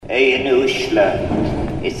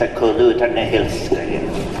Ushla is a Koluda Nahilskaya.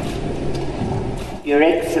 Your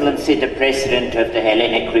Excellency, the President of the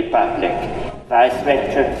Hellenic Republic, Vice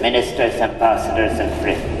Rector, Ministers, Ambassadors, and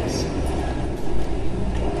friends.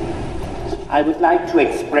 I would like to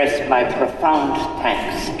express my profound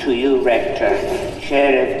thanks to you, Rector,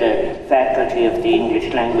 Chair of the Faculty of the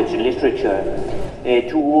English Language and Literature,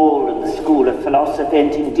 to all in the School of Philosophy,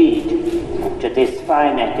 and indeed to this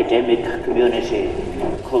fine academic community,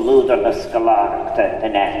 Koluda Laskalar, the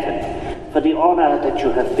Nathan, for the honour that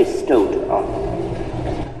you have bestowed on me.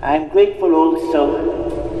 I am grateful also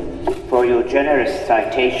for your generous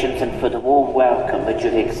citations and for the warm welcome which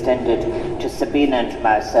you have extended to Sabina and to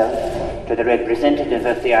myself, to the representative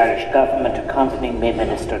of the Irish government accompanying me,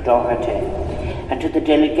 Minister Doherty, and to the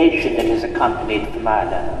delegation that is accompanied from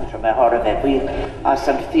Ireland, from a Horavebuil, as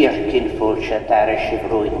an Firkin Fulsha, Darish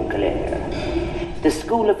Ruin. The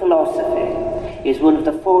School of Philosophy is one of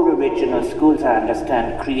the 4 original schools, I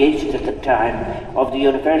understand, created at the time of the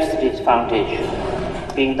university's foundation,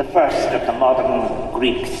 being the first of the modern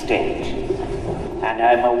Greek state. And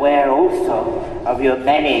I'm aware also of your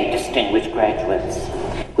many distinguished graduates,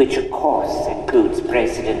 which of course includes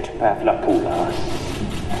President Pavlopoulos.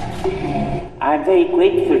 I'm very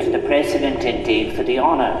grateful to the President indeed for the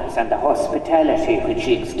honours and the hospitality which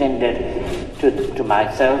he extended to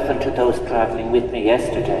myself and to those travelling with me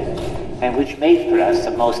yesterday, and which made for us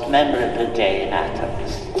a most memorable day in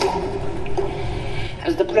Athens.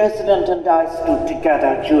 As the President and I stood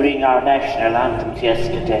together during our national anthems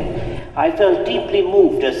yesterday, I felt deeply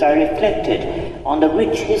moved as I reflected on the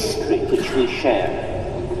rich history which we share.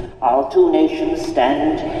 Our 2 nations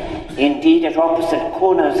stand indeed at opposite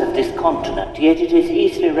corners of this continent, yet it is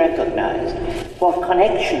easily recognized what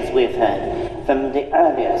connections we've had from the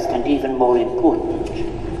earliest and even more important,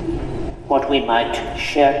 what we might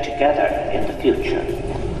share together in the future.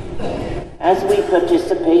 As we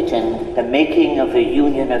participate in the making of a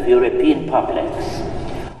union of European publics,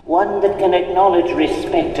 one that can acknowledge,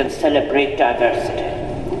 respect, and celebrate diversity,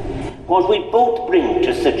 what we both bring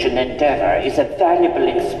to such an endeavour is a valuable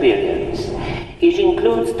experience. It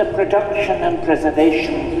includes the production and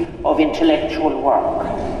preservation of intellectual work,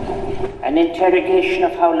 an interrogation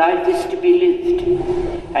of how life is to be lived,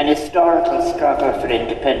 an historical struggle for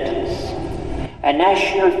independence, a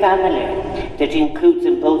national family that includes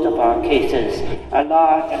in both of our cases a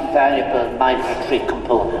large and valuable migratory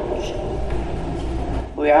component.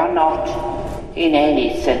 We are not, in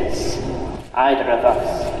any sense, either of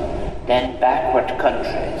us, then backward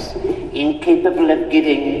countries, incapable of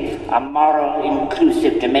giving a moral,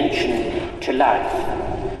 inclusive dimension to life,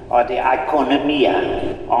 or the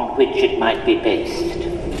economia on which it might be based.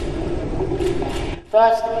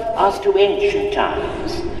 First, as to ancient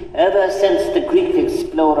times, ever since the Greek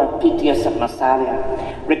explorer Pytheas of Massalia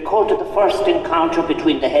recorded the first encounter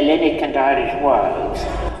between the Hellenic and Irish worlds,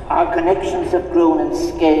 our connections have grown in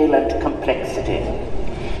scale and complexity.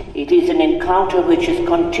 It is an encounter which has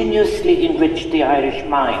continuously enriched the Irish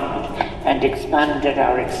mind and expanded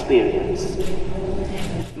our experience.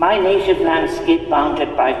 My native landscape,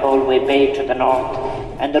 bounded by Galway Bay to the north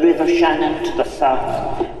and the River Shannon to the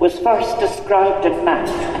south, was first described and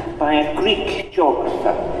mapped by a Greek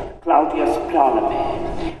geographer, Claudius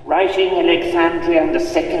Ptolemy, writing in Alexandria in the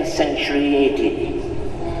 2nd century AD.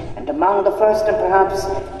 And among the first and perhaps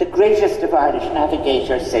the greatest of Irish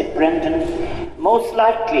navigators, St. Brendan, most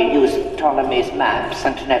likely used Ptolemy's maps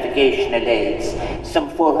and navigational aids some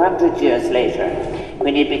 400 years later,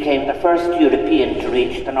 when he became the first European to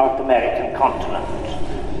reach the North American continent.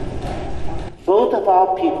 Both of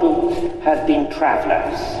our peoples have been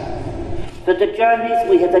travellers. For the journeys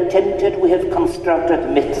we have attempted, we have constructed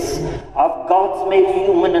myths of gods made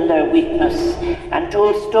human in their weakness, and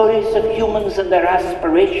told stories of humans and their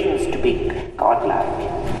aspirations to be godlike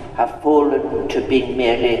have fallen to being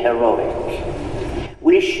merely heroic.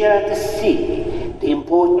 We share the sea, the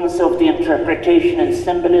importance of the interpretation and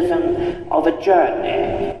symbolism of a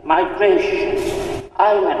journey, migration,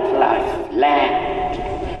 island life, land,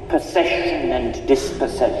 possession and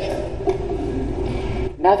dispossession.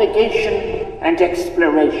 Navigation and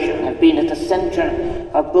exploration have been at the center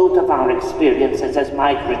of both of our experiences as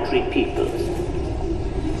migratory peoples.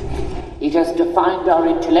 It has defined our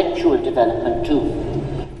intellectual development too.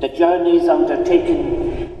 The journeys undertaken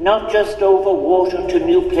not just over water to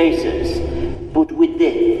new places, but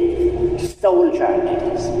within. Soul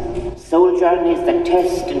journeys that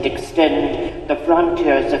test and extend the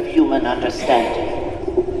frontiers of human understanding.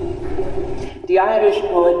 The Irish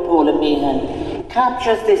poet Paul Meehan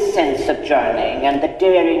captures this sense of journeying and the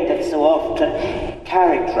daring that so often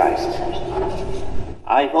characterizes it.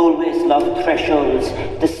 I've always loved thresholds,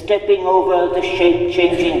 the stepping over the shape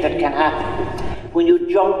changing that can happen when you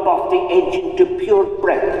jump off the edge into pure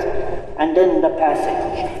breath, and then the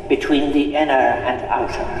passage between the inner and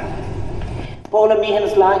outer. Paula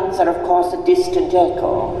Meehan's lines are, of course, a distant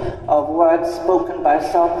echo of words spoken by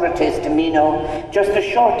Socrates to Meno just a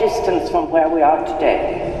short distance from where we are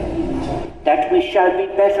today. That we shall be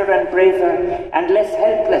better and braver and less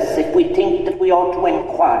helpless if we think that we ought to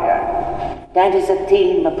inquire. That is a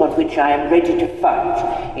theme upon which I am ready to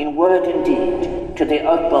fight, in word and deed, to the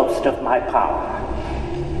utmost of my power.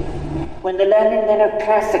 When the learning then of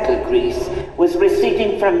classical Greece was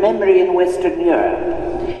receding from memory in Western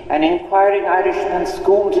Europe, an inquiring Irishman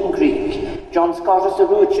schooled in Greek, John Scotus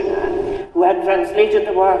Eruginan, who had translated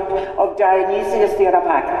the work of Dionysius the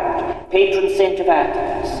Areopagite, patron saint of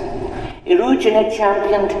Athens. Eruginan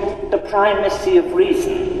championed the primacy of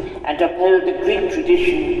reason and upheld the Greek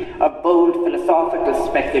tradition of bold philosophical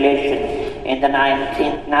speculation in the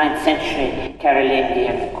 9th century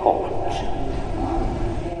Carolingian court.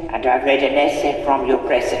 And I read an essay from your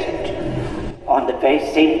president on the very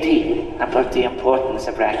same theme about the importance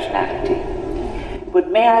of rationality. But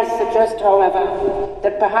may I suggest, however,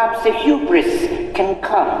 that perhaps a hubris can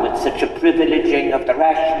come with such a privileging of the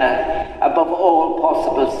rational above all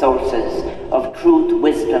possible sources of truth,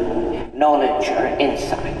 wisdom, knowledge, or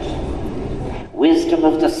insight. Wisdom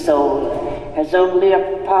of the soul has only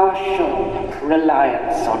a partial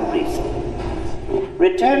reliance on reason.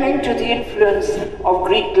 Returning to the influence of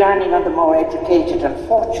Greek learning on the more educated and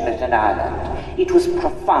fortunate in Ireland, it was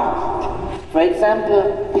profound. For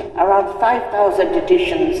example, around 5,000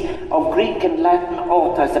 editions of Greek and Latin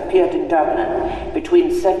authors appeared in Dublin between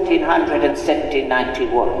 1700 and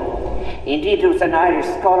 1791. Indeed, it was an Irish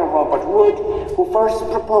scholar, Robert Wood, who first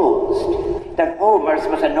proposed that Homer's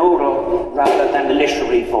was an oral rather than a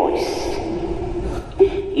literary voice.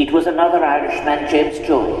 It was another Irishman, James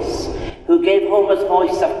Joyce, who gave Homer's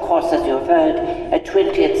voice, of course, as you have heard, a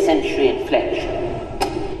 20th century inflection.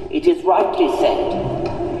 It is rightly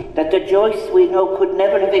said that the Joyce we know could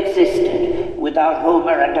never have existed without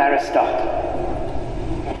Homer and Aristotle.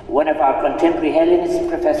 One of our contemporary Hellenists,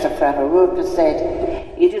 Professor Fran O'Rourke, has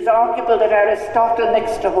said, it is arguable that Aristotle,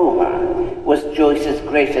 next to Homer, was Joyce's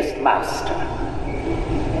greatest master.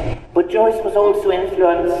 But Joyce was also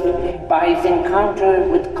influenced by his encounter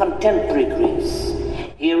with contemporary Greece.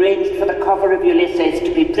 He arranged for the cover of Ulysses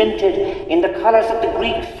to be printed in the colours of the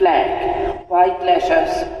Greek flag, white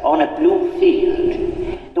letters on a blue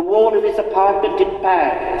field. The wall of his apartment in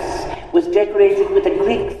Paris was decorated with a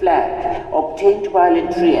Greek flag obtained while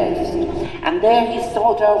in Trieste, and there he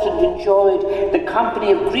sought out and enjoyed the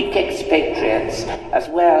company of Greek expatriates as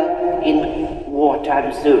well in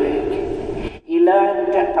wartime Zurich. He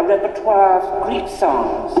learned a repertoire of Greek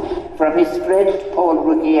songs from his friend Paul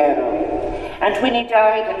Ruggiero, and when he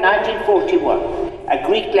died in 1941, a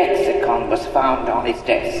Greek lexicon was found on his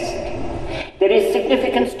desk. There is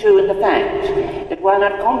significance, too, in the fact that while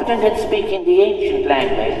not competent in speaking the ancient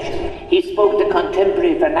language, he spoke the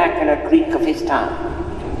contemporary vernacular Greek of his time.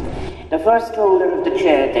 The first holder of the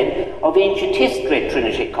chair, then, of ancient history at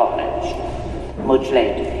Trinity College, much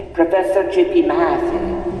later, Professor J.P.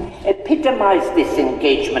 Mahaffy, epitomized this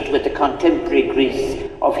engagement with the contemporary Greece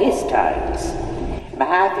of his times.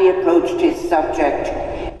 Mahaffy approached his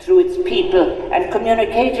subject through its people and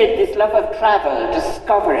communicated this love of travel,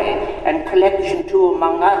 discovery, and collection to,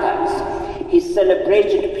 among others, his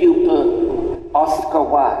celebrated pupil, Oscar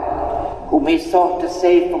Wilde, whom he sought to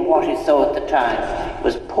save from what he saw at the time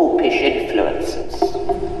was popish influences.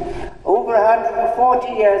 Over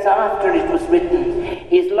 140 years after it was written,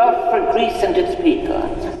 his love for Greece and its people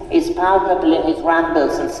is palpable in his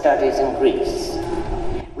rambles and studies in Greece.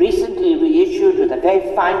 Recently reissued with a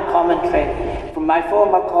very fine commentary from my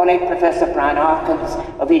former colleague, Professor Brian Harkins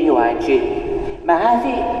of IUIG,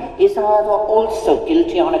 Mahaffy is, however, also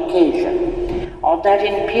guilty on occasion of that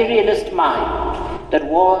imperialist mind that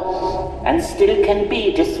was and still can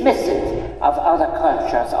be dismissive of other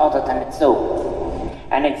cultures other than its own.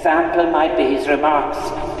 An example might be his remarks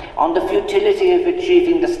on the futility of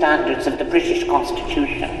achieving the standards of the British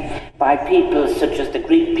Constitution by peoples such as the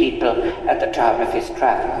Greek people at the time of his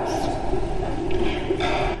travels.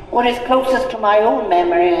 What is closest to my own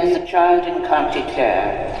memory as a child in County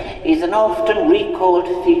Clare is an often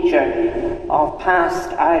recalled feature of past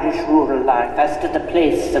Irish rural life as to the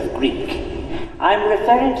place of Greek. I'm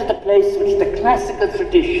referring to the place which the classical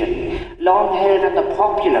tradition long held in the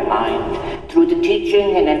popular mind through the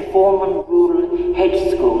teaching in informal rural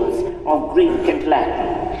head schools of Greek and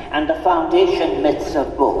Latin and the foundation myths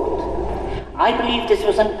of both. I believe this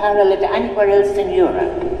was unparalleled anywhere else in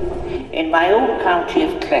Europe. In my own county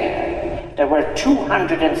of Clare, there were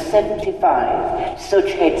 275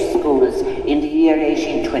 such head schools in the year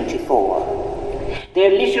 1824. Their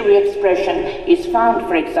literary expression is found,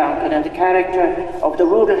 for example, in the character of the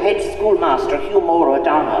rural head schoolmaster Hugh Moore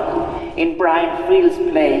O'Donnell in Brian Friel's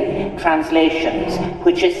play Translations,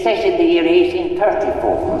 which is set in the year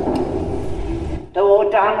 1834. Though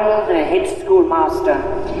O'Donnell, the head schoolmaster,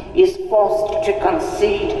 is forced to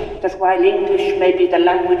concede that while English may be the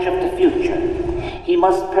language of the future, he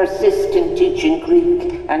must persist in teaching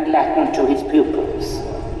Greek and Latin to his pupils.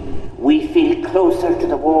 We feel closer to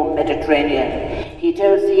the warm Mediterranean, he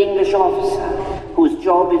tells the English officer, whose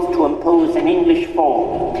job is to impose an English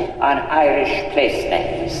form on Irish place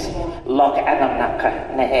names. Loch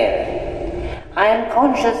Anamnacha Naher. I am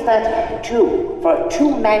conscious that, too, for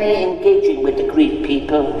too many engaging with the Greek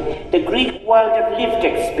people, the Greek world of lived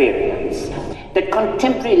experience, the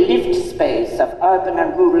contemporary lived space of urban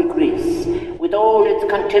and rural Greece, with all its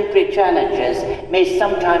contemporary challenges, may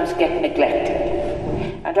sometimes get neglected.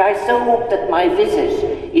 And I so hope that my visit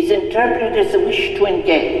is interpreted as a wish to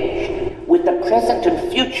engage with the present and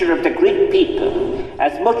future of the Greek people,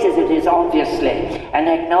 as much as it is obviously an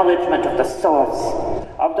acknowledgement of the source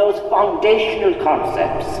of those foundational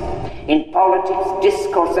concepts in politics,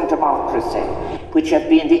 discourse and democracy, which have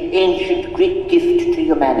been the ancient Greek gift to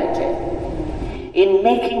humanity. In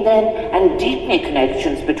making then and deepening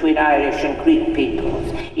connections between Irish and Greek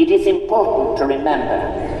peoples, it is important to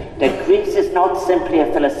remember that Greece is not simply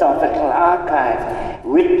a philosophical archive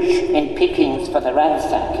rich in pickings for the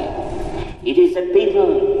ransacking. It is a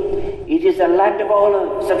people, it is a land of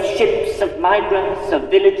olives, of ships, of migrants, of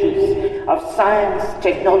villages, of science,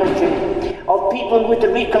 technology, of people with a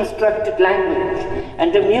reconstructed language,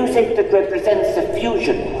 and a music that represents a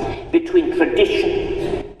fusion between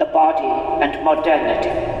tradition, the body, and modernity.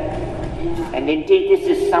 And indeed,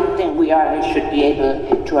 this is something we Irish should be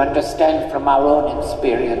able to understand from our own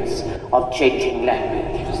experience of changing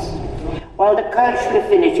languages. While the cultural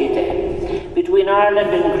affinity then between Ireland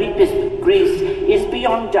and Greece is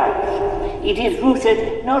beyond doubt, it is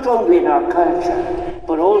rooted not only in our culture,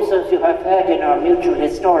 but also, as you have heard, in our mutual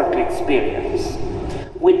historical experience.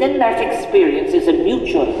 Within that experience is a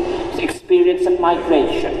mutual experience of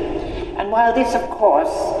migration. And while this, of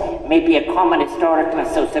course, may be a common historical and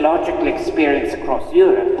sociological experience across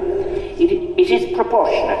Europe, it is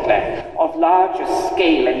proportionately of larger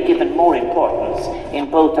scale and given more importance in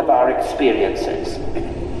both of our experiences.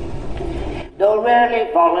 Though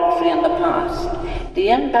rarely voluntary in the past, the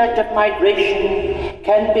impact of migration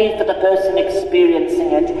can be, for the person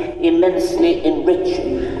experiencing it, immensely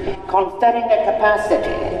enriching, conferring a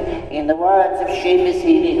capacity, in the words of Seamus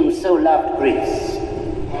Heaney, who so loved Greece,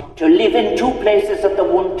 to live in two places at the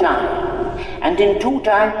one time, and in two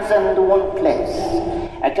times and the one place,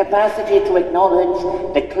 a capacity to acknowledge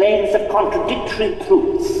the claims of contradictory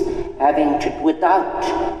truths without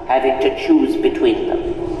having to choose between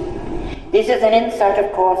them. This is an insight,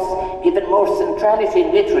 of course, given more centrality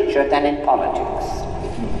in literature than in politics.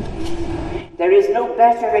 There is no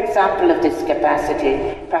better example of this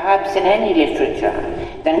capacity, perhaps in any literature,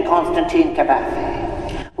 than Constantine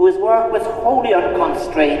Cavafy, whose work was wholly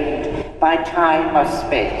unconstrained by time or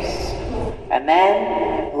space. A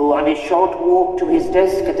man who, on his short walk to his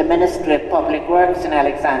desk at the Ministry of Public Works in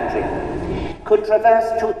Alexandria, could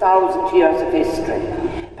traverse 2,000 years of history,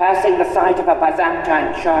 passing the site of a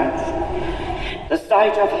Byzantine church, the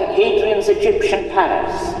site of Hadrian's Egyptian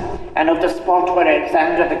palace, and of the spot where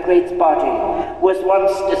Alexander the Great's body was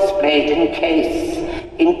once displayed encased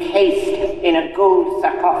in a gold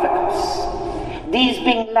sarcophagus. These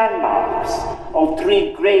being landmarks of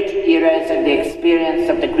three great eras in the experience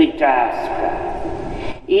of the Greek diaspora.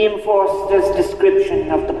 Ian Forster's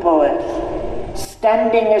description of the poet,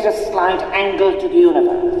 standing at a slight angle to the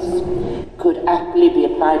universe, could aptly be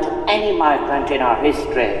applied to any migrant in our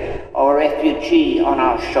history or refugee on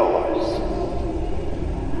our shores.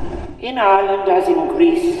 In Ireland, as in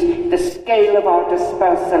Greece, the scale of our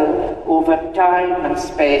dispersal over time and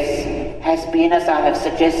space has been, as I have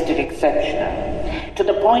suggested, exceptional, to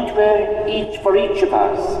the point where for each of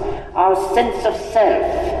us, our sense of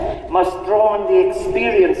self must draw on the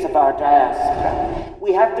experience of our diaspora.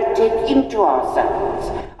 We have to take into ourselves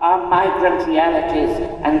our migrant realities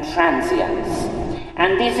and transience.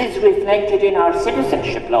 And this is reflected in our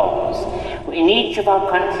citizenship laws in each of our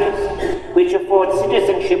countries, which afford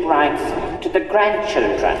citizenship rights to the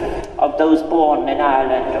grandchildren of those born in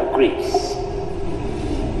Ireland or Greece.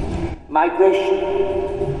 Migration,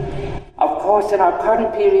 of course, in our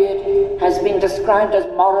current period, has been described as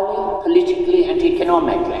morally, politically, and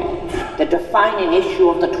economically the defining issue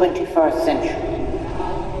of the 21st century.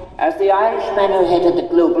 as the Irishman who headed the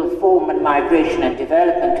Global Forum on Migration and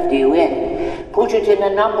Development of the UN put it in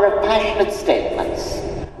a number of passionate statements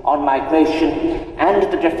on migration and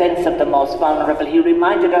the defence of the most vulnerable, he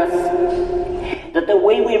reminded us that the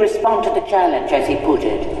way we respond to the challenge, as he put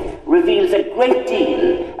it, reveals a great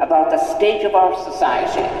deal about the state of our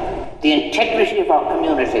society, the integrity of our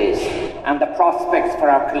communities, and the prospects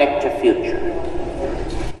for our collective future.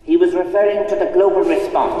 He was referring to the global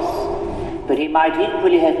response, but he might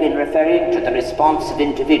equally have been referring to the response of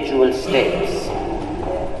individual states.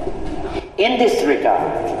 In this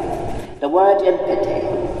regard, the word empathy,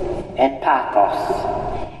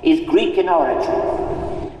 empakos, is Greek in origin,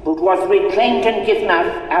 but was reclaimed and given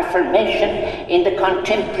affirmation in the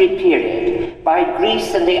contemporary period by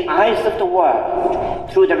Greece in the eyes of the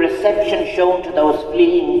world through the reception shown to those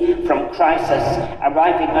fleeing from crisis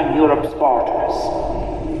arriving on Europe's borders.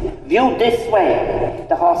 Viewed this way,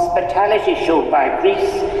 the hospitality shown by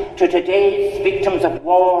Greece to today's victims of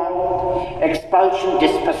war, expulsion,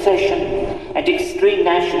 dispossession, and extreme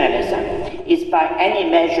nationalism is by any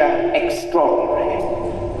measure extraordinary.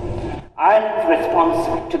 Ireland's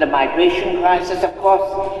response to the migration crisis, of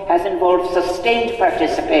course, has involved sustained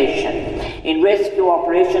participation in rescue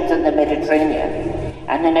operations in the Mediterranean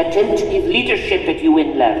and an attempt to give leadership at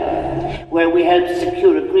UN level, where we helped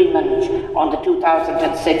secure agreement on the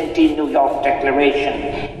 2017 New York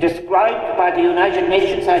Declaration, described by the United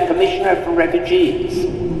Nations High Commissioner for Refugees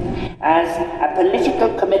as a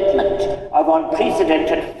political commitment of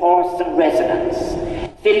unprecedented force and resonance,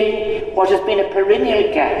 filling what has been a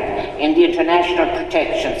perennial gap in the international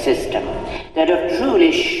protection system, that of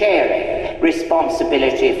truly sharing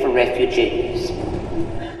responsibility for refugees.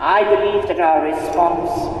 I believe that our response,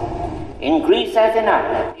 in Greece as in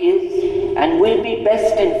Ireland, is and will be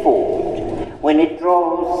best informed when it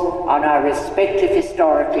draws on our respective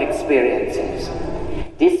historical experiences.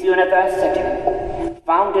 This university,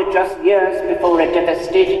 founded just years before a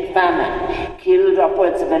devastating famine killed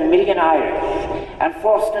upwards of 1 million Irish and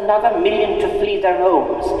forced another million to flee their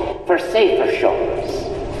homes for safer shores.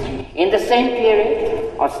 In the same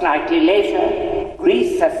period, or slightly later,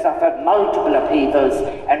 Greece has suffered multiple upheavals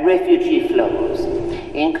and refugee flows,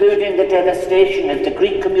 including the devastation of the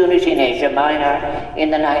Greek community in Asia Minor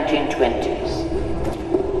in the 1920s.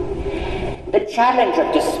 The challenge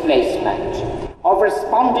of displacement, of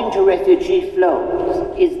responding to refugee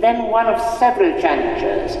flows, is then one of several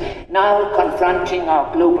challenges now confronting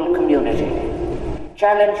our global community.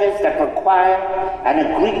 Challenges that require an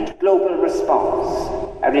agreed global response,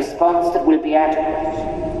 a response that will be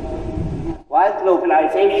adequate. While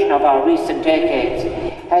globalization of our recent decades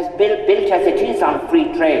has built as it is on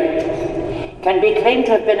free trade, can be claimed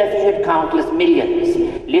to have benefited countless millions,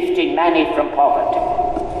 lifting many from poverty,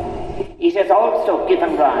 it has also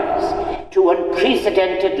given rise to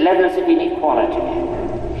unprecedented levels of inequality.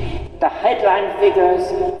 The headline figures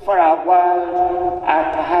for our world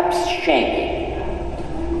are perhaps shaming.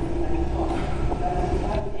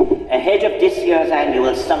 Ahead of this year's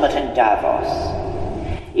annual summit in Davos,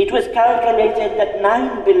 it was calculated that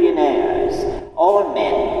 9 billionaires, all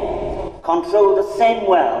men, control the same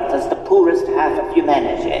wealth as the poorest half of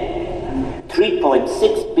humanity,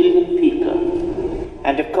 3.6 billion people,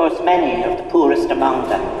 and of course many of the poorest among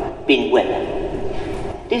them being women.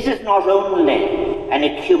 This is not only an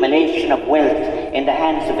accumulation of wealth in the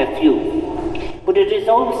hands of a few, but it is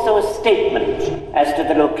also a statement as to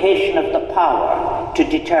the location of the power to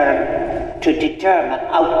determine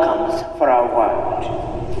outcomes for our world.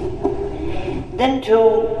 Then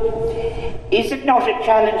too, is it not a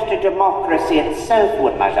challenge to democracy itself,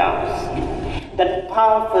 one might ask, that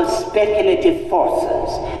powerful speculative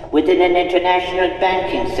forces within an international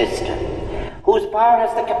banking system, whose power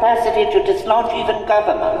has the capacity to dislodge even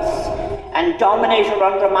governments and dominate or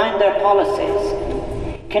undermine their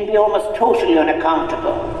policies, can be almost totally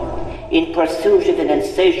unaccountable in pursuit of an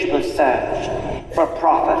insatiable search for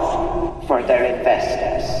profit for their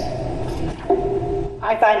investors?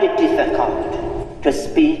 I find it difficult to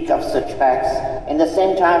speak of such facts in the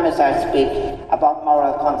same time as I speak about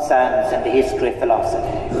moral concerns and the history of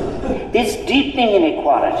philosophy. This deepening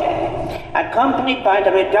inequality, accompanied by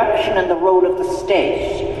the reduction in the role of the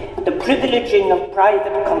state, the privileging of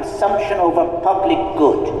private consumption over public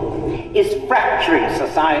good, is fracturing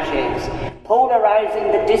societies,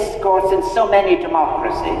 polarizing the discourse in so many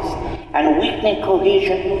democracies, and weakening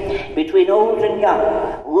cohesion between old and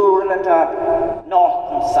young, rural and urban,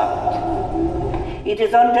 north and south. It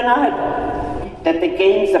is undeniable that the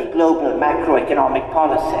gains of global macroeconomic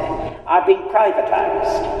policy are being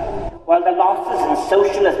privatized, while the losses in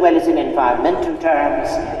social as well as in environmental terms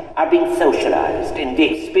are being socialized in the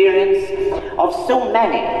experience of so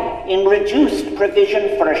many in reduced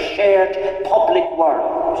provision for a shared public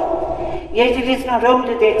world. Yet it is not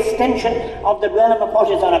only the extension of the realm of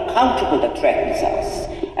what is unaccountable that threatens us,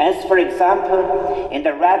 as, for example, in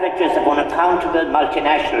the ravages of unaccountable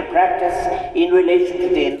multinational practice in relation to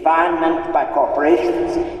the environment by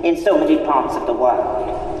corporations in so many parts of the world.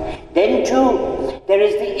 Then, too, there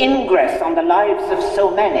is the ingress on the lives of so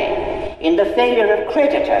many in the failure of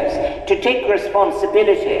creditors to take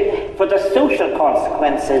responsibility for the social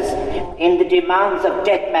consequences in the demands of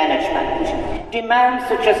debt management, demands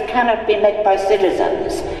such as cannot be met by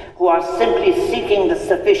citizens who are simply seeking the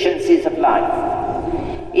sufficiencies of life.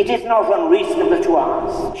 It is not unreasonable to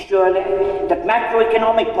ask, surely, that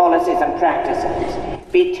macroeconomic policies and practices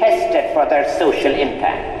be tested for their social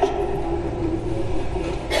impact.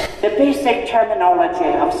 The basic terminology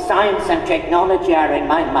of science and technology, I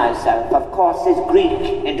remind myself, of course, is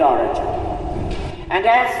Greek in origin. And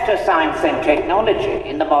as to science and technology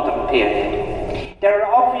in the modern period, there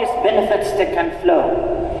are obvious benefits that can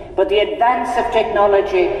flow, but the advance of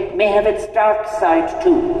technology may have its dark side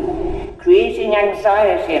too, creating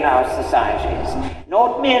anxiety in our societies,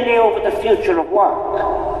 not merely over the future of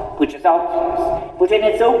work, which is obvious, but in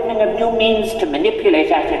its opening of new means to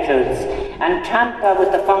manipulate attitudes and tamper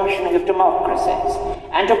with the functioning of democracies,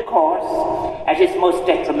 and of course, at its most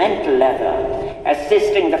detrimental level,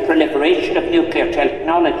 assisting the proliferation of nuclear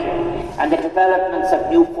technology and the developments of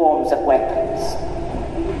new forms of weapons.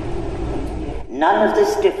 None of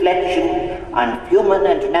this deflection on human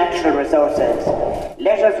and natural resources,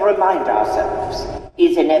 let us remind ourselves,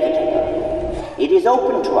 is inevitable. It is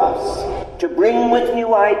open to us to bring with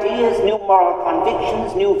new ideas, new moral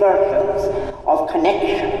convictions, new versions of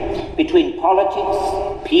connection between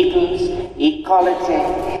politics, peoples, ecology,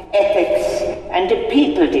 ethics, and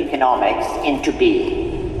peopled economics into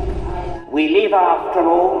being. We live, after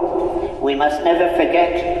all, we must never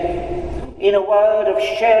forget, in a world of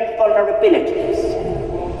shared vulnerabilities.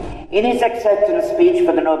 In his acceptance speech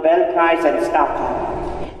for the Nobel Prize in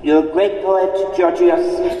Stockholm, your great poet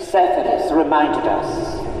Georgios Tsakoulis reminded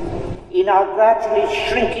us, in our gradually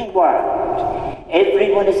shrinking world,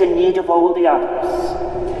 everyone is in need of all the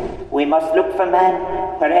others. We must look for men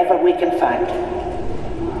wherever we can find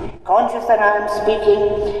them. Conscious that I am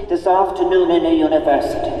speaking this afternoon in a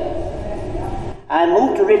university, I am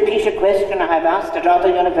moved to repeat a question I have asked at other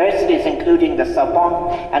universities, including the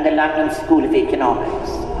Sorbonne and the London School of Economics.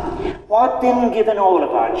 What then, given all of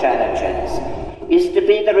our challenges, is to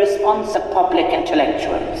be the response of public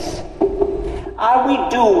intellectuals? Are we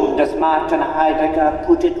doomed, as Martin Heidegger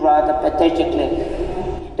put it rather pathetically,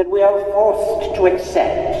 that we are forced to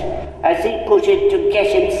accept, as he put it, to get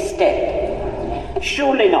in step?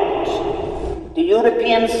 Surely not. The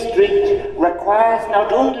European street requires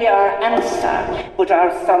not only our answer, but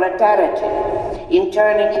our solidarity in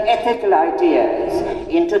turning ethical ideas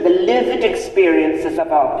into the lived experiences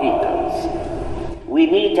of our peoples. We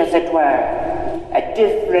need, as it were, a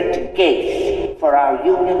different gauge for our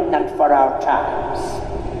union and for our times.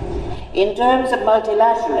 In terms of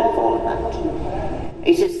multilateral involvement,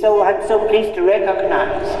 I'm so pleased to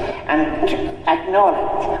recognize and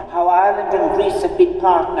acknowledge how Ireland and Greece have been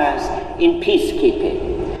partners in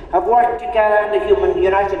peacekeeping, have worked together in the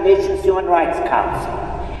United Nations Human Rights Council,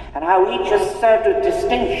 and how each has served with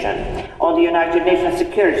distinction on the United Nations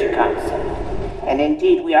Security Council. And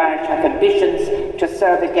indeed, we Irish have ambitions to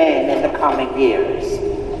serve again in the coming years.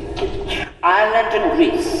 Ireland and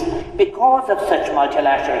Greece, because of such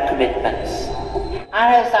multilateral commitments,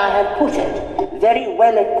 are, as I have put it, very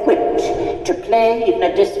well equipped to play even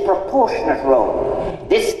a disproportionate role,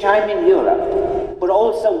 this time in Europe, but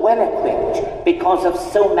also well equipped because of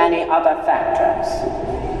so many other factors.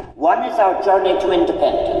 One is our journey to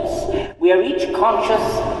independence. We are each conscious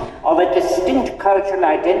of a distinct cultural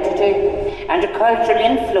identity and a cultural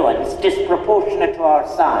influence disproportionate to our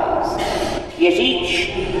size, yet each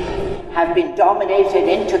have been dominated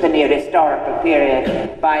into the near historical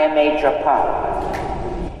period by a major power.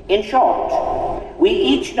 In short, we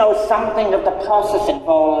each know something of the process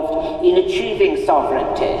involved in achieving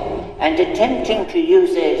sovereignty and attempting to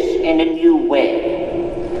use it in a new way.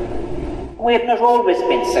 We have not always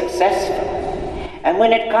been successful, and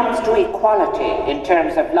when it comes to equality in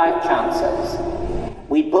terms of life chances,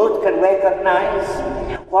 we both can recognize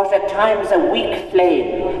what at times a weak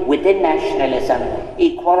flame within nationalism,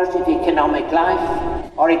 equality of economic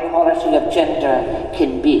life, or equality of gender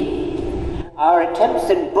can be. Our attempts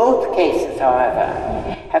in both cases, however,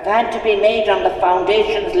 have had to be made on the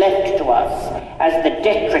foundations left to us as the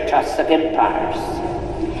detritus of empires.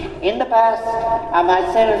 In the past, I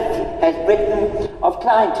myself have written of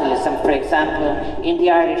clientelism, for example, in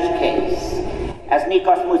the Irish case, as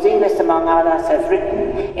Nikos Mouzoulis, among others, has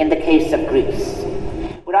written in the case of Greece.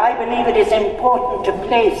 But I believe it is important to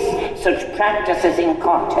place such practices in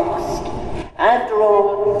context. After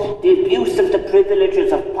all, the abuse of the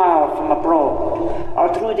privileges of power from abroad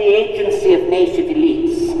or through the agency of native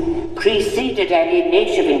elites preceded any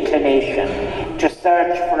native inclination to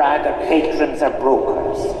search for either patrons or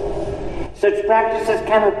brokers. Such practices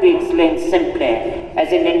cannot be explained simply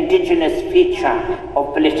as an indigenous feature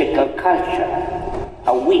of political culture,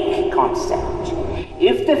 a weak concept.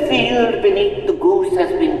 If the field beneath the goose has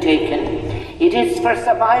been taken, it is for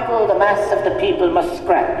survival the mass of the people must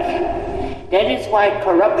scratch. That is why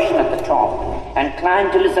corruption at the top and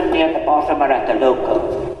clientelism near the bottom or at the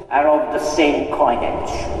local are of the same coinage.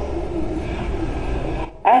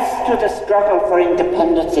 As to the struggle for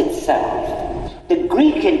independence itself, the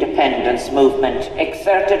Greek independence movement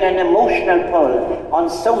exerted an emotional pull on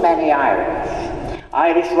so many Irish.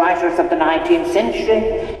 Irish writers of the 19th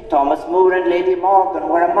century, Thomas Moore and Lady Morgan,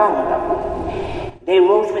 were among them. They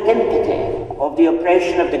wrote with empathy of the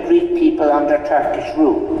oppression of the Greek people under Turkish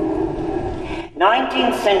rule.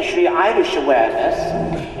 19th century Irish awareness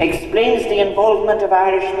explains the involvement of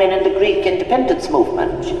Irishmen in the Greek independence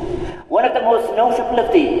movement. One of the most notable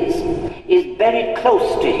of these is buried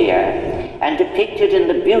close to here and depicted in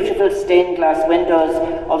the beautiful stained glass windows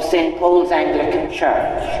of St. Paul's Anglican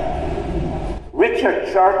Church. Richard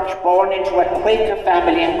Church, born into a Quaker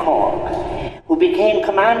family in Cork, who became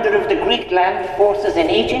commander of the Greek land forces in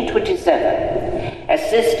 1827,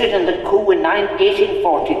 assisted in the coup in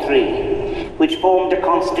 1843, which formed a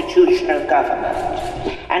constitutional government.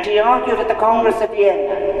 And he argued at the Congress of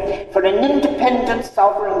Vienna for an independent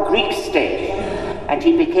sovereign Greek state, and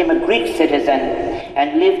he became a Greek citizen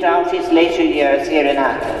and lived out his later years here in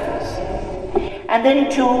Athens. And then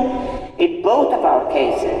too, in both of our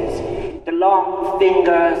cases, the long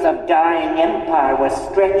fingers of dying empire were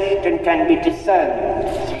stretched and can be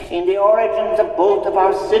discerned in the origins of both of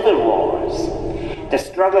our civil wars, the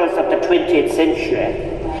struggles of the 20th century,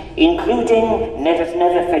 including, let us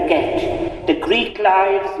never forget, the Greek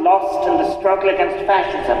lives lost in the struggle against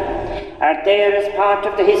fascism are there as part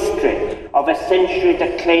of the history of a century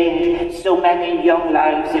that claimed so many young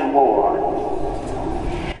lives in war.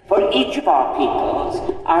 For each of our peoples,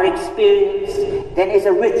 our experience then is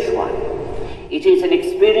a rich one. It is an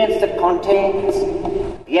experience that contains,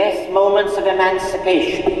 yes, moments of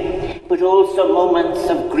emancipation, but also moments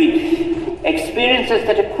of grief. Experiences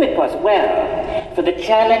that equip us well for the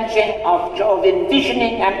challenging of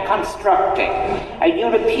envisioning and constructing a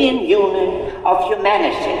European Union of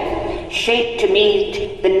humanity, shaped to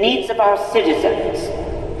meet the needs of our citizens.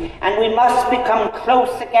 And we must become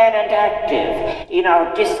close again and active in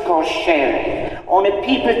our discourse sharing on a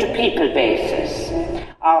people-to-people basis.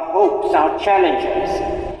 Our hopes, our challenges,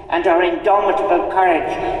 and our indomitable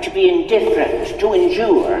courage to be indifferent, to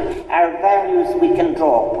endure, our values we can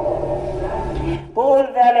draw upon. Paul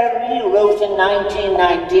Valéry wrote in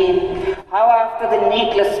 1919 how after the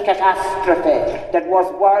needless catastrophe that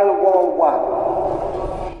was World War I,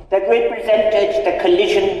 that represented the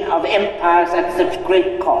collision of empires at such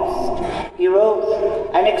great cost, he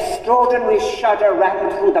wrote, an extraordinary shudder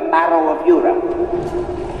ran through the marrow of Europe.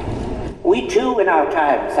 We too in our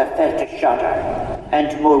times have felt a shudder,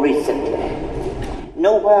 and more recently.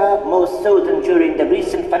 Nowhere more so than during the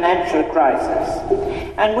recent financial crisis.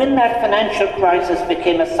 And when that financial crisis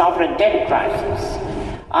became a sovereign debt crisis,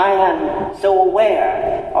 I am so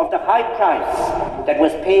aware of the high price that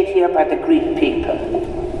was paid here by the Greek people.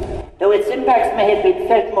 Though its impacts may have been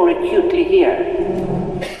felt more acutely here,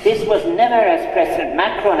 this was never, as President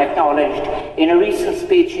Macron acknowledged in a recent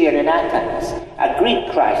speech here in Athens, a Greek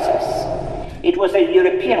crisis. It was a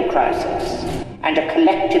European crisis and a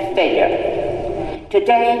collective failure.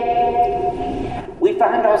 Today, we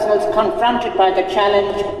find ourselves confronted by the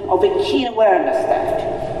challenge of a keen awareness that,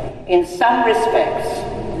 in some respects,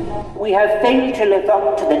 we have failed to live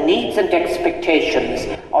up to the needs and expectations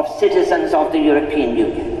of citizens of the European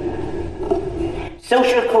Union.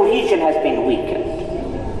 Social cohesion has been weakened.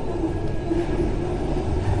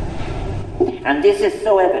 And this is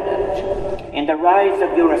so evident in the rise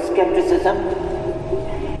of Euroscepticism,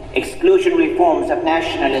 exclusionary forms of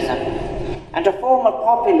nationalism, and a form of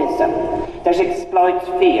populism that exploits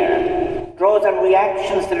fear, draws on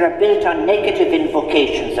reactions that are built on negative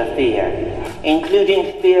invocations of fear,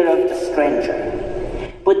 including fear of the stranger.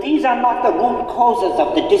 But these are not the root causes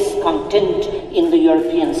of the discontent in the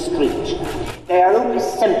European street. They are only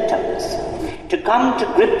symptoms. To come to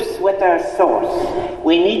grips with their source,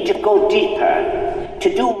 we need to go deeper,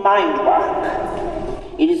 to do mind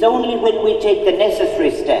work. It is only when we take the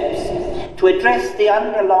necessary steps to address the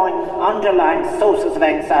underlying sources of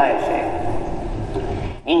anxiety,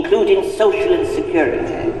 including social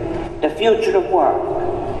insecurity, the future of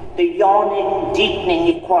work, the yawning, deepening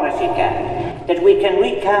equality gap, that we can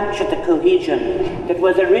recapture the cohesion that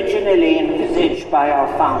was originally envisaged by our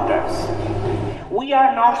founders. We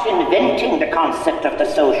are not inventing the concept of the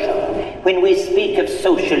social when we speak of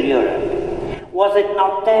social Europe. Was it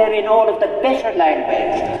not there in all of the better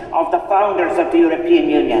language of the founders of the European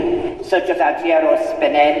Union, such as Altiero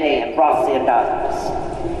Spinelli and Rossi and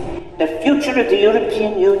others? The future of the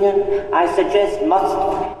European Union, I suggest,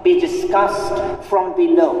 must be discussed from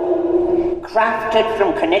below, crafted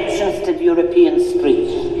from connections to the European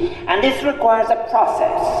street. And this requires a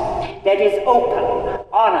process that is open,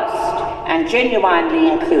 honest, and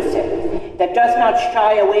genuinely inclusive, that does not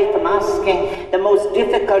shy away from asking the most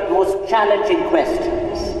difficult, most challenging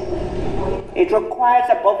questions. It requires,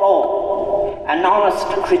 above all, an honest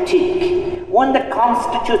critique, one that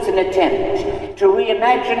constitutes an attempt to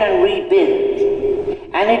reimagine and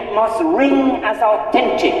rebuild, and it must ring as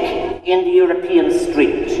authentic in the European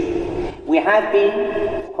street. We have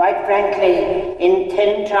been, quite frankly, in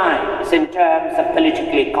 10 times in terms of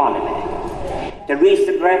political economy. The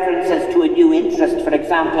recent references to a new interest, for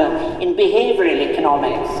example, in behavioral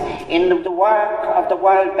economics, in the work of the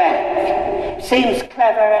World Bank, seems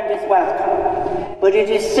clever and is welcome, but it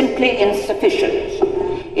is simply insufficient.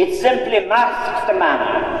 It simply masks the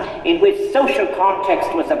manner in which social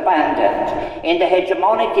context was abandoned in the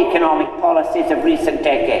hegemonic economic policies of recent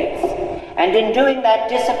decades. And in doing that,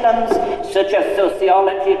 disciplines such as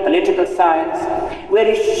sociology, political science, were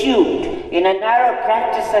eschewed in a narrow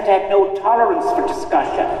practice that had no tolerance for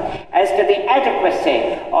discussion as to the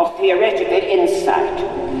adequacy of theoretical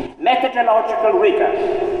insight, methodological rigor,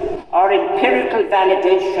 or empirical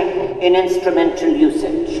validation in instrumental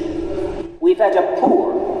usage. We've had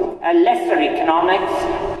a lesser economics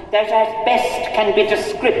that at best can be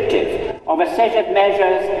descriptive of a set of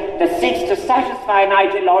measures that seeks to satisfy an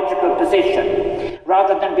ideological position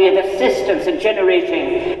rather than be of assistance in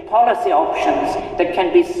generating policy options that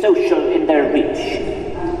can be social in their reach.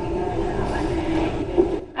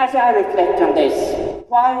 As I reflect on this,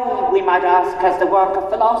 why, we might ask, has the work of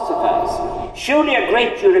philosophers, surely a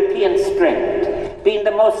great European strength, been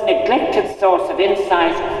the most neglected source of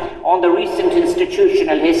insight on the recent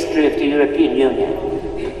institutional history of the European Union?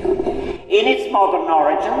 In its modern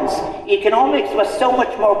origins, economics was so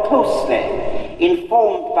much more closely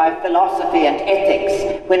informed by philosophy and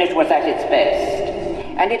ethics when it was at its best.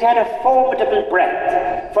 And it had a formidable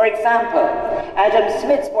breadth. For example, Adam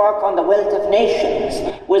Smith's work on the wealth of nations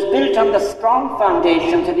was built on the strong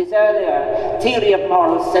foundations of his earlier theory of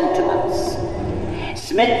moral sentiments.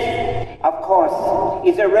 Smith, of course,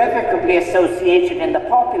 is irrevocably associated in the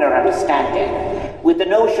popular understanding with the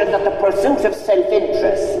notion that the pursuit of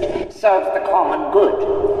self-interest serves the common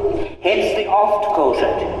good. Hence the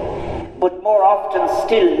oft-quoted, but more often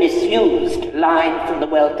still misused, line from The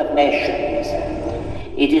Wealth of Nations.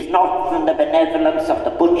 It is not from the benevolence of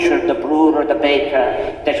the butcher, the brewer, or the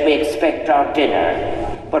baker that we expect our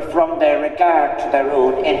dinner, but from their regard to their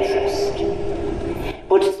own interest.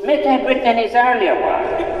 But Smith had written in his earlier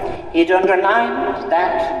work, he'd underlined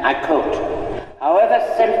that, I quote, "However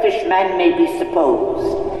selfish man may be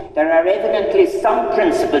supposed, there are evidently some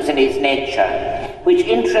principles in his nature which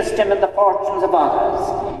interest him in the fortunes of others,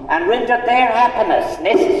 and render their happiness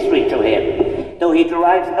necessary to him, though he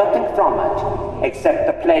derives nothing from it, except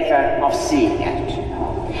the pleasure of seeing it."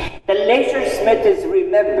 The later Smith is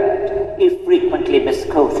remembered, if frequently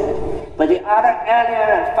misquoted, but the other earlier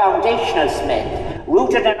and foundational Smith,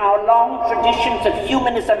 rooted in our long traditions of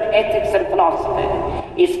humanism, ethics, and philosophy,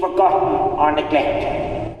 is forgotten or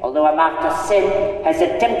neglected, although Amartya Sen has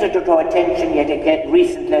attempted to draw attention yet again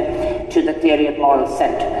recently to the theory of moral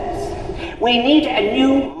sentiments. We need a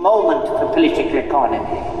new moment for political economy.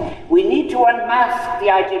 We need to unmask the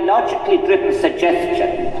ideologically driven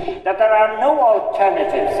suggestion that there are no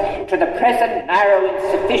alternatives to the present narrow,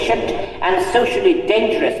 insufficient, and socially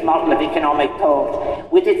dangerous model of economic thought,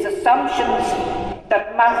 with its assumptions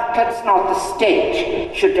that markets, not the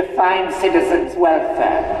state, should define citizens'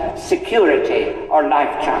 welfare, security, or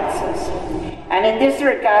life chances. And in this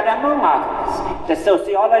regard, among others, the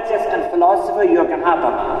sociologist and philosopher Jürgen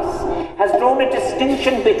Habermas has drawn a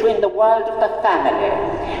distinction between the world of the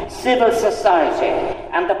family, civil society,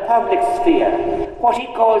 and the public sphere, what he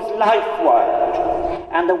calls life world,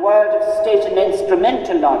 and the world of state and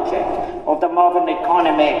instrumental logic of the modern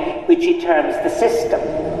economy, which he terms the system.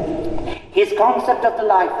 His concept of the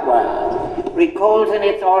life world recalls in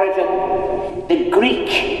its origin the Greek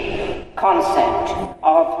concept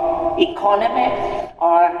of economy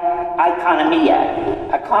or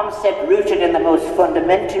oikonomia, a concept rooted in the most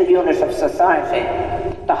fundamental unit of society,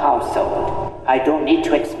 the household. I don't need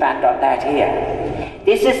to expand on that here.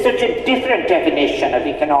 This is such a different definition of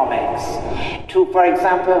economics to, for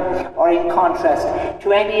example, or in contrast,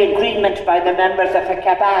 to any agreement by the members of a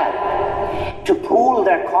cabal to pool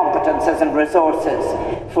their competences and resources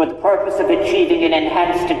for the purpose of achieving an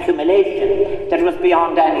enhanced accumulation that was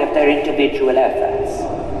beyond any of their individual efforts.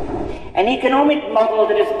 An economic model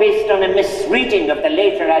that is based on a misreading of the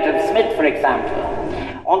later Adam Smith, for example,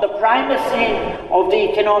 on the primacy of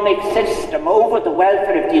the economic system over the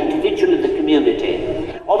welfare of the individual and the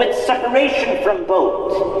community, of its separation from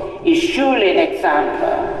both, is surely an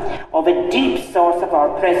example of a deep source of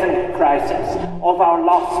our present crisis, of our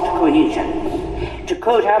lost cohesion. To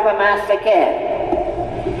quote Habermas again,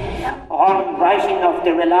 on writing of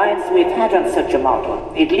the reliance we've had on such a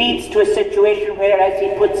model, it leads to a situation where, as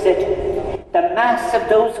he puts it, the mass of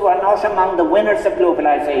those who are not among the winners of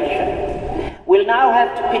globalization will now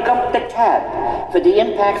have to pick up the tab for the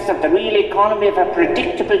impacts of the real economy of a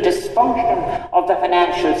predictable dysfunction of the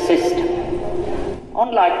financial system.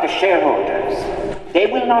 Unlike the shareholders, they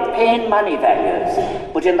will not pay in money values,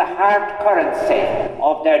 but in the hard currency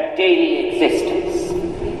of their daily existence.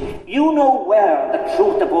 You know well the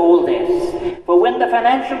truth of all this, for when the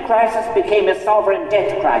financial crisis became a sovereign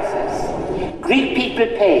debt crisis, Greek people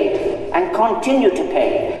paid, and continue to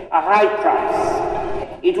pay, a high price.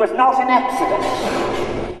 It was not an accident.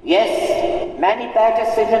 Yes, many bad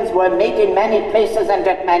decisions were made in many places and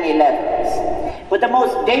at many levels, but the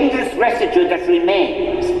most dangerous residue that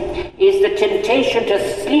remains is the temptation to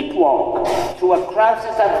sleepwalk through a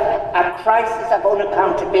crisis of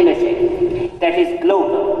unaccountability that is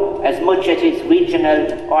global as much as it is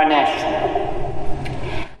regional or national.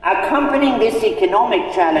 Accompanying this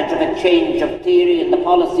economic challenge of a change of theory in the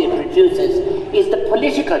policy it produces is the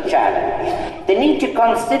political challenge, the need to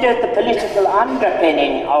consider the political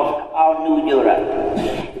underpinning of our new Europe.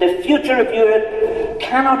 The future of Europe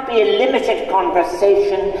cannot be a limited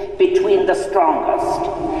conversation between the strongest.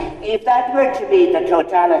 If that were to be the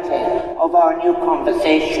totality of our new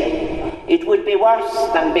conversation, it would be worse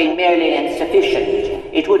than being merely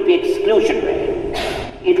insufficient. It would be exclusionary.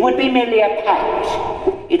 It would be merely a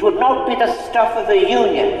pact. It would not be the stuff of a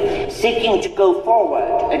union seeking to go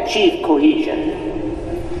forward, achieve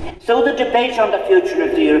cohesion. So the debate on the future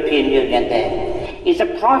of the European Union, then, is a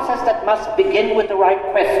process that must begin with the right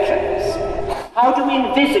questions. How do we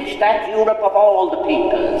envisage that Europe of all the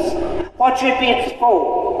peoples? What should be its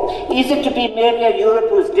goal? Is it to be merely a Europe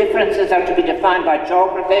whose differences are to be defined by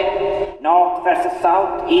geography, north versus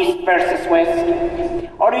south, east versus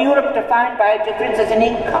west? Or a Europe defined by differences in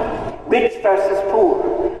income, rich versus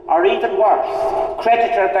poor, or even worse,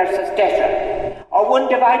 creditor versus debtor? Or one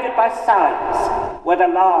divided by size, whether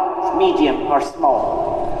large, medium, or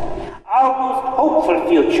small? Our most hopeful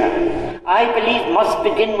future, I believe, must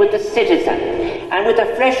begin with the citizen and with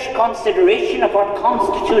a fresh consideration of what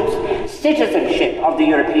constitutes citizenship of the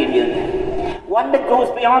European Union, one that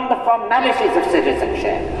goes beyond the formalities of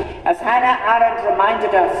citizenship. As Hannah Arendt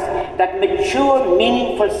reminded us that mature,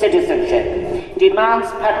 meaningful citizenship demands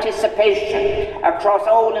participation across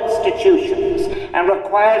all institutions and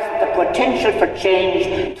requires that the potential for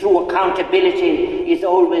change through accountability is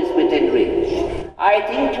always within reach. I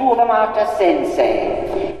think Tuva Marta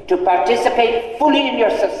Sensei, to participate fully in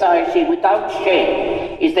your society without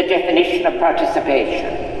shame is the definition of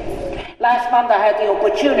participation. Last month I had the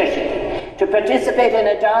opportunity to participate in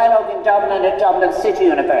a dialogue in Dublin at Dublin City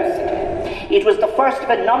University. It was the first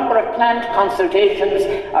of a number of planned consultations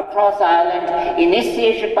across Ireland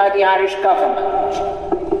initiated by the Irish government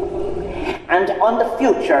and on the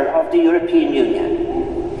future of the European Union.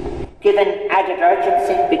 Given added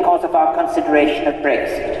urgency because of our consideration of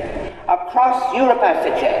Brexit. Across Europe, I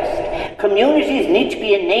suggest, communities need to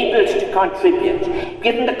be enabled to contribute,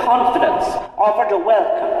 given the confidence, offered a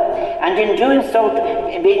welcome, and in doing so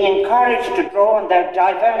being encouraged to draw on their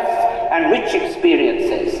diverse and rich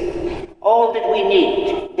experiences. All that we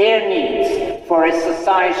need, their needs, for a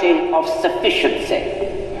society of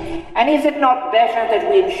sufficiency. And is it not better that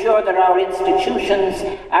we ensure that our institutions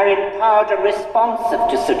are empowered and responsive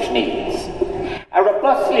to such needs? A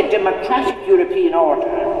robustly democratic European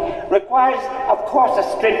order requires, of course,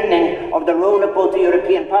 a strengthening of the role of both the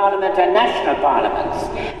European Parliament and national parliaments,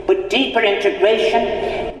 but deeper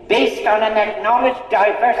integration based on an acknowledged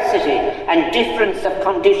diversity and difference of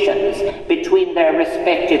conditions between their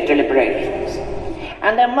respective deliberations.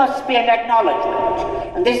 And there must be an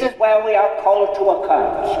acknowledgement, and this is where we are called to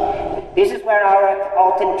account. This is where our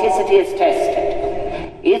authenticity is tested.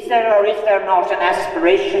 Is there or is there not an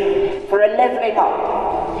aspiration for a levelling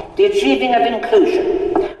up, the achieving of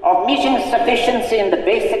inclusion, of meeting sufficiency in the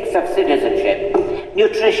basics of citizenship,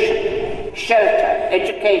 nutrition, shelter,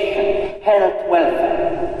 education, health,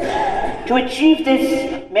 welfare? To achieve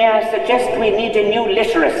this, may I suggest we need a new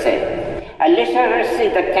literacy, a literacy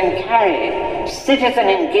that can carry citizen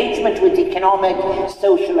engagement with economic,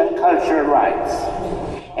 social and cultural rights.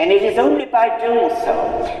 And it is only by doing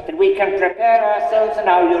so that we can prepare ourselves and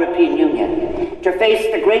our European Union to face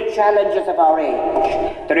the great challenges of our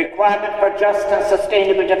age, the requirement for just and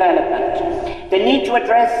sustainable development, the need to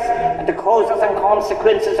address the causes and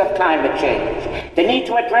consequences of climate change, the need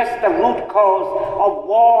to address the root cause of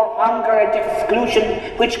war, hunger and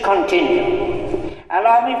exclusion which continue.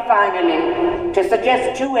 Allow me finally to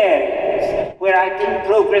suggest two areas where I think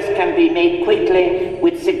progress can be made quickly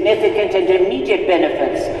with significant and immediate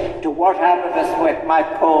benefits to what I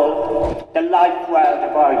might call the life world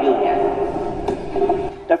of our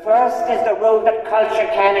Union. The first is the role that culture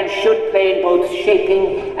can and should play in both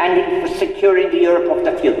shaping and in securing the Europe of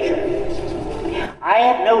the future. I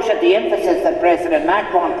have noted the emphasis that President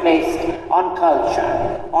Macron placed on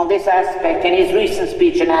culture, on this aspect in his recent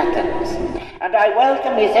speech in Athens. And I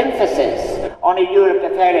welcome his emphasis on a Europe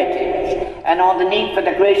of heritage and on the need for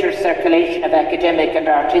the greater circulation of academic and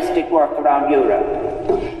artistic work around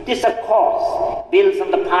Europe. This, of course, builds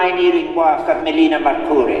on the pioneering work of Melina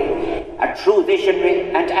Mercouri, a true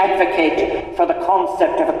visionary and advocate for the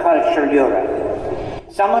concept of a cultural Europe.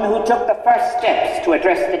 Someone who took the first steps to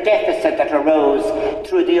address the deficit that arose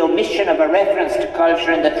through the omission of a reference to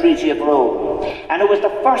culture in the Treaty of Rome, and who was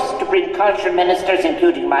the first to bring culture ministers,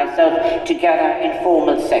 including myself, together in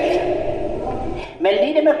formal session.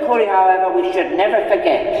 Melina Mercouri, however, we should never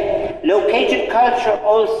forget, located culture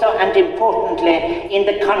also and importantly in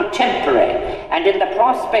the contemporary and in the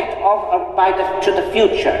prospect to the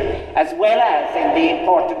future, as well as in the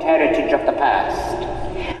important heritage of the past.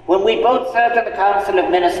 When we both served in the Council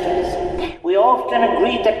of Ministers, we often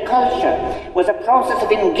agreed that culture was a process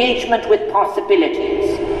of engagement with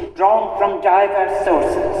possibilities drawn from diverse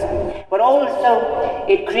sources, but also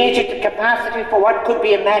it created the capacity for what could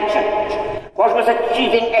be imagined, what was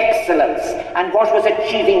achieving excellence and what was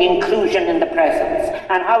achieving inclusion in the present,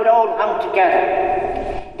 and how it all hung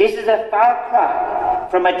together. This is a far cry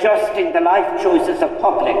from adjusting the life choices of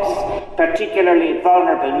publics, particularly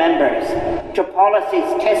vulnerable members, to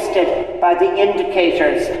policies tested by the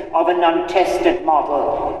indicators of an untested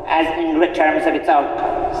model as in terms of its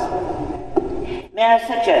outcomes. May I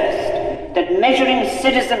suggest that measuring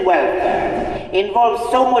citizen welfare involves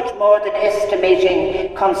so much more than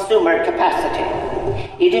estimating consumer capacity.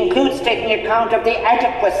 It includes taking account of the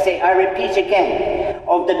adequacy, I repeat again,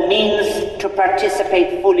 of the means to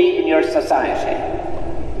participate fully in your society.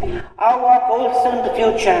 Our work also in the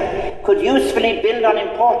future could usefully build on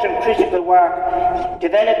important critical work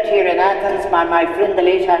developed here in Athens by my friend the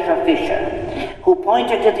late Asher Fisher, who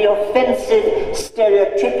pointed to the offensive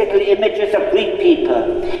stereotypical images of Greek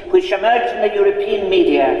people which emerged in the European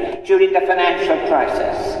media during the financial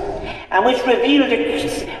crisis, and which revealed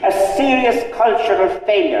a serious cultural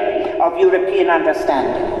failure of European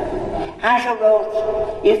understanding. Asher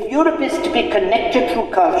wrote, "If Europe is to be connected through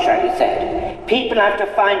culture," he said, "people have to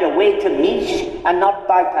find a way to meet and not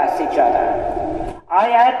bypass each other."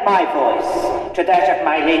 I add my voice to that of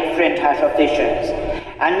my late friend Asher Fisher's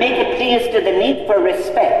and make a plea as to the need for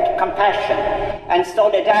respect, compassion and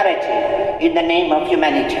solidarity in the name of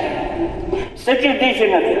humanity. Such a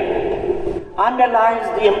vision of Europe underlines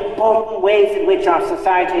the important ways in which our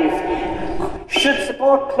societies should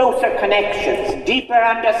support closer connections, deeper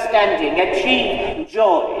understanding, achieve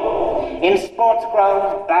joy in sports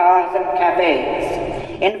grounds, bars and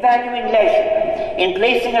cafes, in valuing leisure, in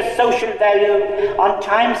placing a social value on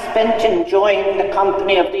time spent enjoying the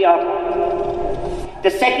company of the other.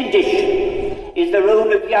 The second issue is the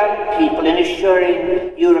role of young people in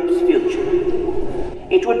assuring Europe's future.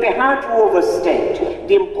 It would be hard to overstate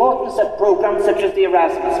the importance of programs such as the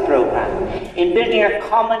Erasmus program in building a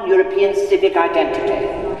common European civic identity.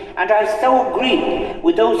 And I so agree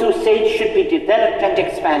with those who say it should be developed and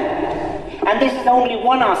expanded. And this is only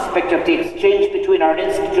one aspect of the exchange between our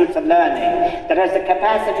institutes of learning that has the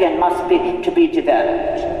capacity and must be to be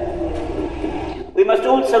developed. We must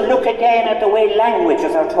also look again at the way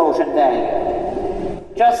languages are taught and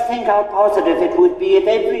valued. Just think how positive it would be if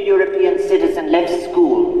every European citizen left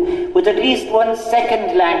school with at least one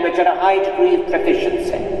second language at a high degree of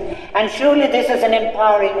proficiency. And surely this is an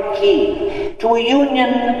empowering key to a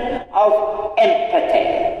union of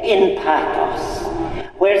empathy in pathos,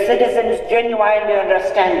 where citizens genuinely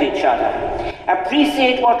understand each other,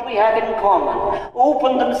 appreciate what we have in common,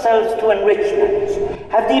 open themselves to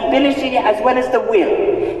enrichment, have the ability as well as the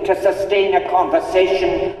will to sustain a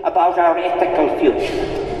conversation about our ethical future.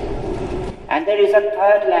 And there is a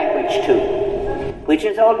third language too, which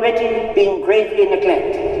is already being gravely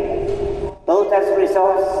neglected, both as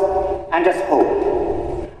resource and as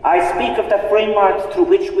hope. I speak of the frameworks through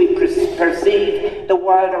which we perceive the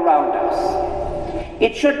world around us.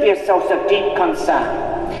 It should be a source of deep concern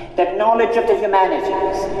that knowledge of the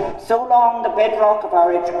humanities, so long the bedrock of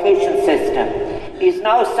our education system, is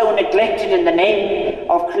now so neglected in the name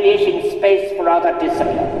of creating space for other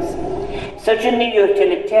disciplines. Such a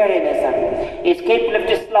neo-utilitarianism is capable of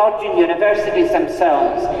dislodging universities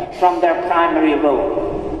themselves from their primary role.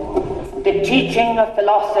 The teaching of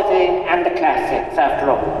philosophy and the classics, after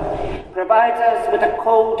all, provides us with a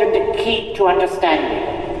code and a key to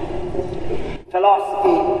understanding.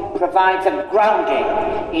 Philosophy provides a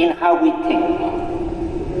grounding in how we think.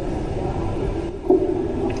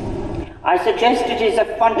 I suggest it is a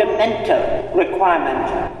fundamental requirement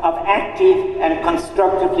of active and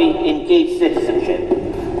constructively engaged citizenship.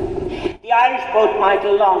 The Irish poet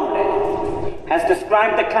Michael Longley has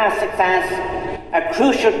described the classics as a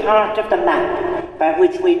crucial part of the map by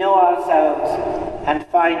which we know ourselves and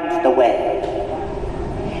find the way.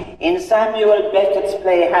 In Samuel Beckett's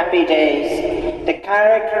play Happy Days, the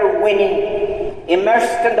character Winnie,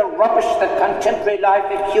 immersed in the rubbish that contemporary life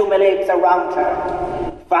accumulates around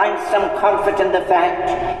her, finds some comfort in the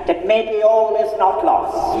fact that maybe all is not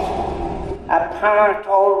lost. A part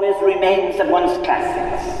always remains of one's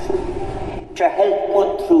classics to help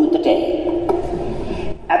one through the day.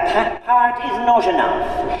 A part is not enough,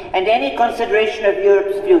 and any consideration of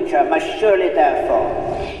Europe's future must surely, therefore,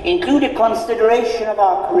 include a consideration of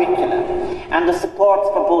our curriculum and the supports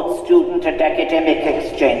for both student and academic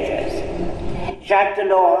exchanges. Jacques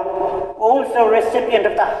Delors, also recipient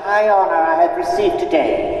of the high honor I have received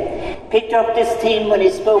today, picked up this theme when he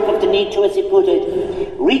spoke of the need to, as he put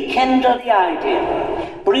it, rekindle the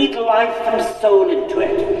ideal, breathe life and soul into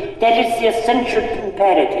it. That is the essential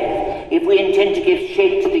imperative if we intend to give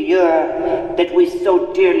shape to the Europe that we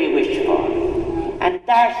so dearly wish for. And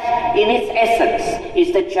that, in its essence,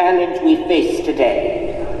 is the challenge we face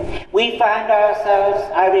today. We find ourselves,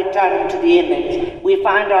 I return to the image, we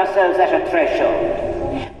find ourselves at a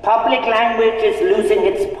threshold. Public language is losing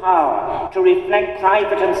its power to reflect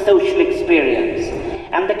private and social experience,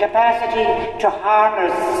 and the capacity to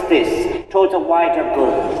harness this towards a wider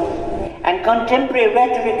good. And contemporary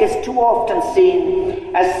rhetoric is too often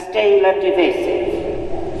seen as stale and evasive.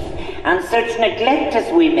 And such neglect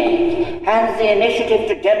as we make hands the initiative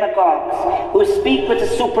to demagogues who speak with a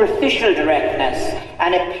superficial directness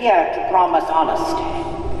and appear to promise honesty.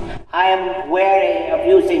 I am wary of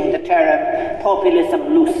using the term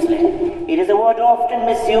populism loosely. It is a word often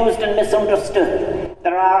misused and misunderstood.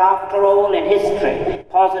 There are, after all, in history,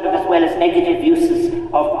 positive as well as negative uses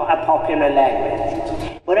of a popular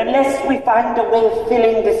language. But unless we find a way of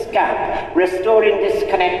filling this gap, restoring this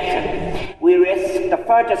connection, we risk the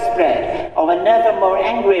further spread of a never more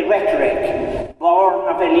angry rhetoric, born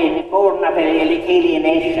of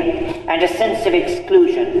alienation and a sense of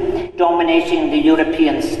exclusion dominating the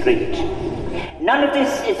European street. None of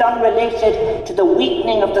this is unrelated to the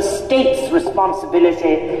weakening of the state's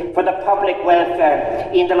responsibility for the public welfare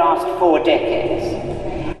in the last 4 decades.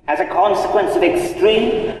 As a consequence of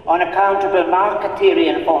extreme, unaccountable market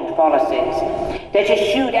theory-informed policies that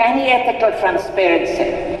eschewed any ethical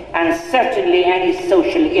transparency and certainly any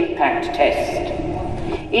social impact test.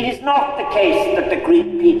 It is not the case that the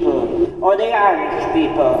Greek people or the Irish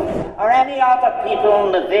people or any other people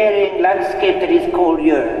in the varying landscape that is called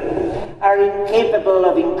Europe are incapable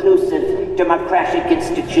of inclusive democratic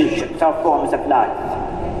institutions or forms of life.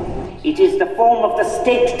 It is the form of the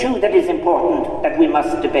state, too, that is important, that we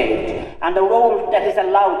must debate, and the role that is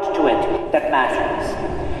allowed to it that matters.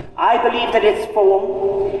 I believe that its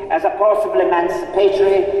form, as a possible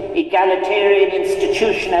emancipatory, egalitarian,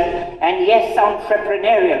 institutional, and yes,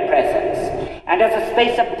 entrepreneurial presence, and as a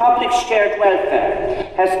space of public shared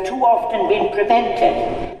welfare, has too often been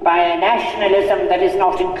prevented by a nationalism that is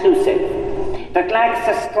not inclusive, that lacks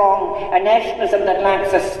a nationalism that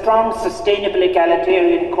lacks a strong, sustainable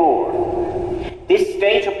egalitarian core. This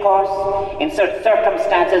state, of course, in such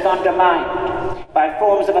circumstances undermined, by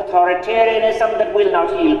forms of authoritarianism that will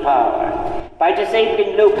not yield power, by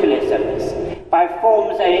disabling localisms, by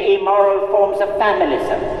immoral forms of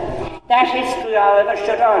familism. That history, however,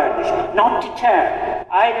 should urge, not deter,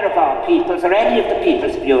 either of our peoples or any of the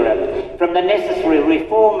peoples of Europe from the necessary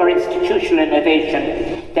reform or institutional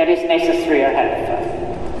innovation that is necessary or helpful.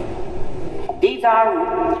 These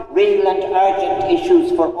are real and urgent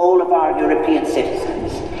issues for all of our European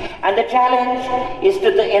citizens. And the challenge is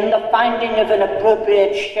in the finding of an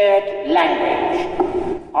appropriate shared language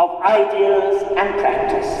of ideals and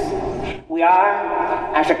practice. We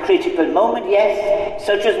are at a critical moment, yes,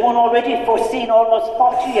 such as one already foreseen almost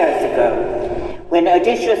 40 years ago, when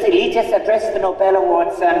Odysseus Elitis addressed the Nobel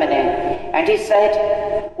Award ceremony, and he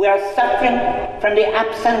said, "We are suffering from the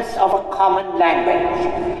absence of a common language,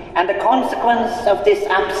 and the consequence of this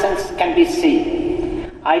absence can be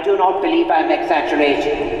seen." I do not believe I am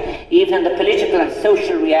exaggerating, even in the political and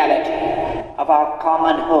social reality of our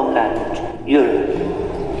common homeland, Europe.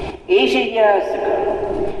 80 years ago,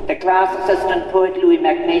 the class assistant poet Louis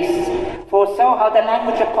Macnice foresaw how the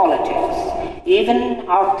language of politics, even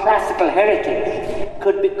our classical heritage,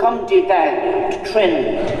 could become devalued,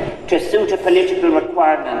 trimmed to suit a political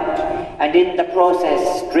requirement, and in the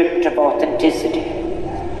process stripped of authenticity.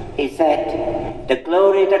 He said, "The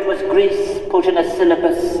glory that was Greece put in a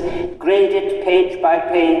syllabus, graded page by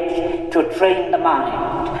page to train the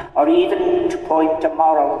mind, or even to point a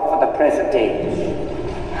moral for the present age."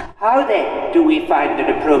 How then do we find an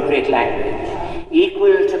appropriate language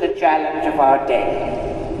equal to the challenge of our day?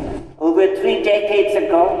 Over 3 decades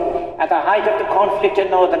ago, at the height of the conflict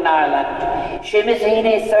in Northern Ireland, Seamus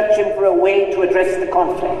Heaney, searching for a way to address the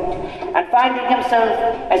conflict, and finding himself,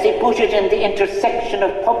 as he put it, in the intersection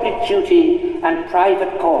of public duty and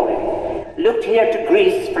private calling, looked here to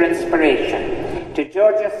Greece for inspiration, to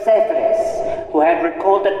Georgios Seferis, who had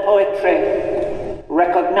recalled that poetry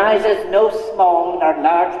recognizes no small nor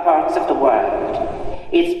large parts of the world.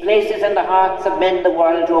 Its place is in the hearts of men the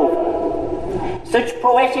world over. Such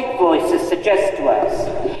poetic voices suggest to us,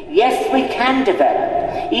 yes, we can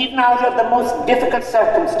develop, even out of the most difficult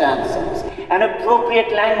circumstances, an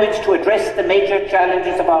appropriate language to address the major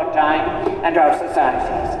challenges of our time and our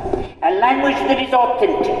societies. A language that is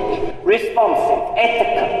authentic, responsive,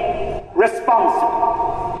 ethical,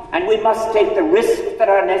 responsible, and we must take the risks that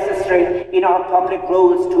are necessary in our public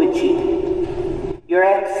roles to achieve it. Your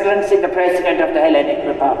Excellency, the President of the Hellenic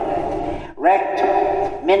Republic,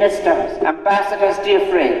 Rector, Ministers, Ambassadors, dear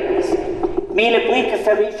friends,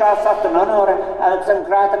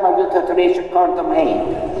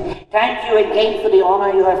 Thank you again for the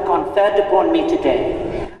honor you have conferred upon me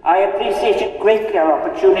today. I appreciate greatly our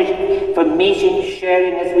opportunity for meeting,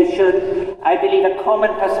 sharing as we should, I believe, a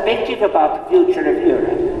common perspective about the future of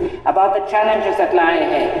Europe, about the challenges that lie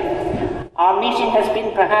ahead. Our meeting has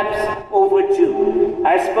been perhaps overdue.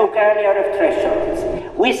 I spoke earlier of thresholds.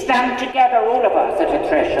 We stand together, all of us, at a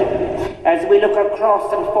threshold as we look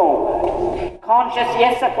across and forward. Conscious,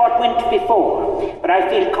 yes, of what went before, but I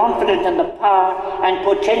feel confident in the power and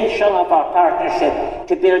potential of our partnership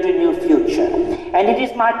to build a new future. And it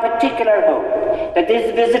is my particular hope that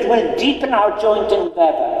this visit will deepen our joint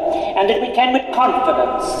endeavour and that we can with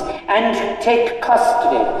confidence and take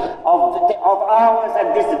custody of ours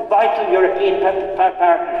and this vital European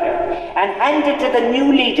partnership and hand it to the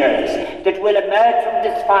new leaders that will emerge from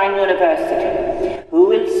this fine university, who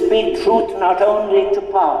will speak truth not only to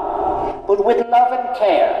power, but with love and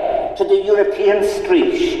care to the European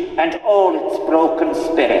street and all its broken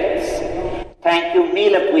spirits. Thank you,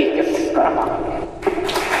 Míle buíochas, Scarma.